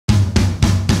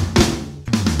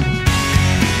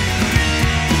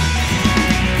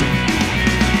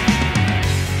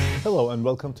and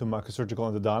welcome to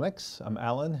Microsurgical Endodontics. I'm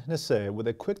Ali Nasseh with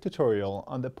a quick tutorial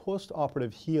on the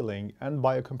post-operative healing and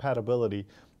biocompatibility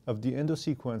of the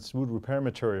EndoSequence root repair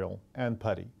material and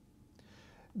putty.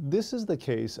 This is the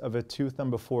case of a tooth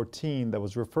number 14 that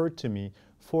was referred to me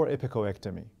for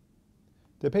apicoectomy.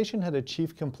 The patient had a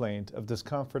chief complaint of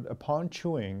discomfort upon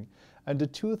chewing, and the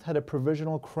tooth had a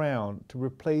provisional crown to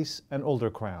replace an older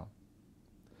crown.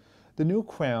 The new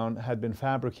crown had been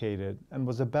fabricated and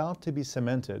was about to be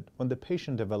cemented when the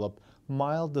patient developed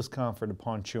mild discomfort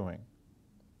upon chewing.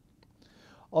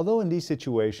 Although in these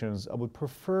situations I would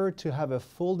prefer to have a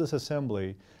full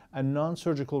disassembly and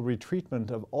non-surgical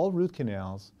retreatment of all root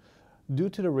canals, due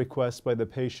to the request by the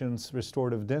patient's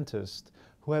restorative dentist,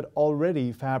 who had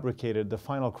already fabricated the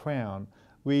final crown,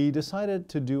 we decided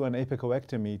to do an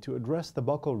apicoectomy to address the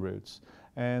buccal roots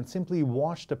and simply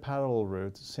wash the palatal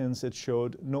root since it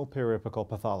showed no periapical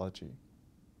pathology.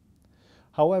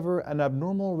 However, an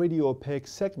abnormal radioopaque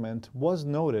segment was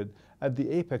noted at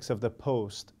the apex of the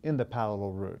post in the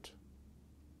palatal root.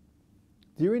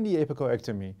 During the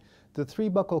apicoectomy, the 3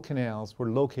 buccal canals were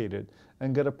located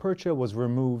and gutta percha was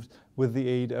removed with the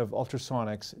aid of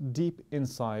ultrasonics deep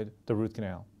inside the root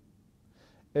canal.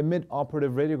 A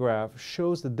mid-operative radiograph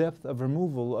shows the depth of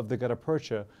removal of the gutta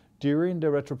percha during the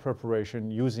retropreparation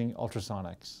using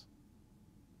ultrasonics.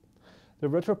 The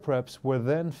retropreps were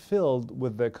then filled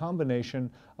with the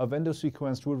combination of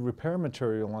EndoSequence root repair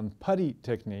material and putty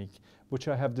technique, which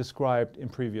I have described in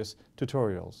previous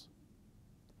tutorials.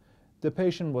 The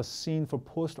patient was seen for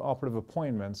post-operative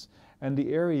appointments and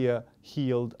the area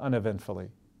healed uneventfully.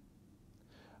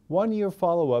 1-year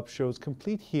follow-up shows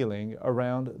complete healing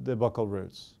around the buccal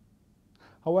roots.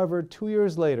 However, 2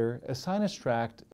 years later, a sinus tract